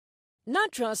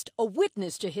Not just a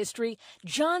witness to history,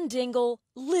 John Dingell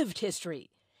lived history.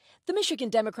 The Michigan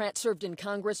Democrat served in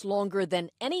Congress longer than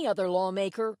any other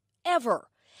lawmaker ever,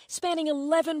 spanning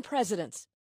 11 presidents.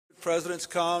 Presidents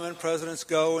come and presidents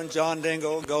go, and John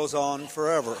Dingell goes on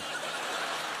forever.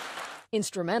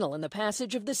 Instrumental in the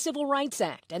passage of the Civil Rights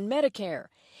Act and Medicare,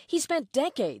 he spent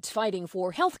decades fighting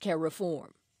for health care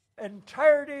reform. The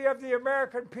entirety of the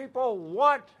American people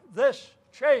want this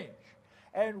change,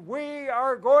 and we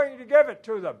are going to give it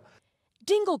to them.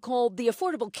 Dingell called the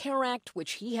Affordable Care Act,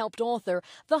 which he helped author,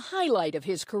 the highlight of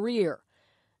his career.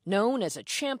 Known as a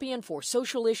champion for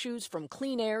social issues from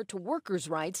clean air to workers'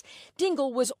 rights,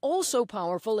 Dingell was also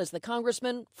powerful as the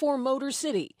congressman for Motor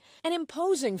City, an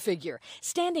imposing figure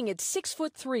standing at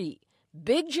 6'3".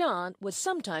 Big John was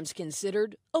sometimes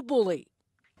considered a bully.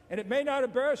 And it may not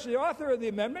embarrass the author of the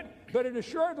amendment, but it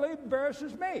assuredly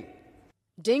embarrasses me.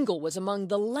 Dingell was among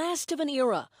the last of an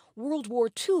era, World War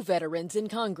II veterans in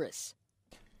Congress.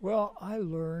 Well, I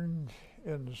learned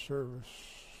in the service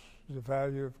the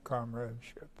value of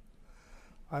comradeship.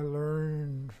 I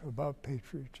learned about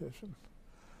patriotism.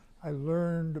 I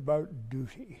learned about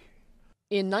duty.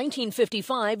 In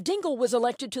 1955, Dingell was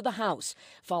elected to the House,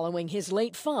 following his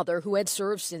late father, who had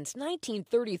served since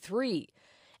 1933.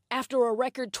 After a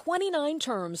record 29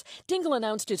 terms, Dingell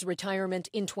announced his retirement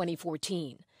in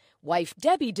 2014. Wife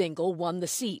Debbie Dingell won the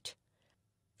seat.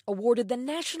 Awarded the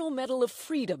National Medal of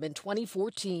Freedom in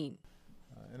 2014.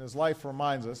 And his life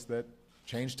reminds us that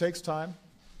change takes time,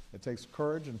 it takes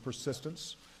courage and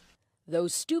persistence. Though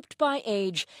stooped by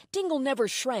age, Dingell never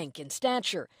shrank in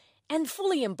stature and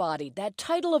fully embodied that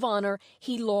title of honor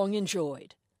he long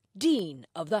enjoyed, Dean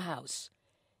of the House.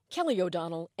 Kelly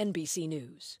O'Donnell, NBC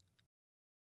News.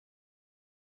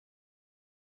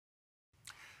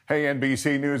 Hey,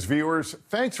 NBC News viewers,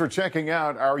 thanks for checking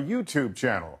out our YouTube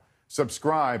channel.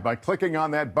 Subscribe by clicking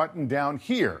on that button down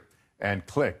here and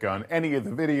click on any of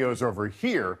the videos over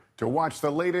here to watch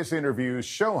the latest interviews,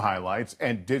 show highlights,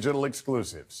 and digital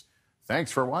exclusives.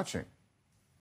 Thanks for watching.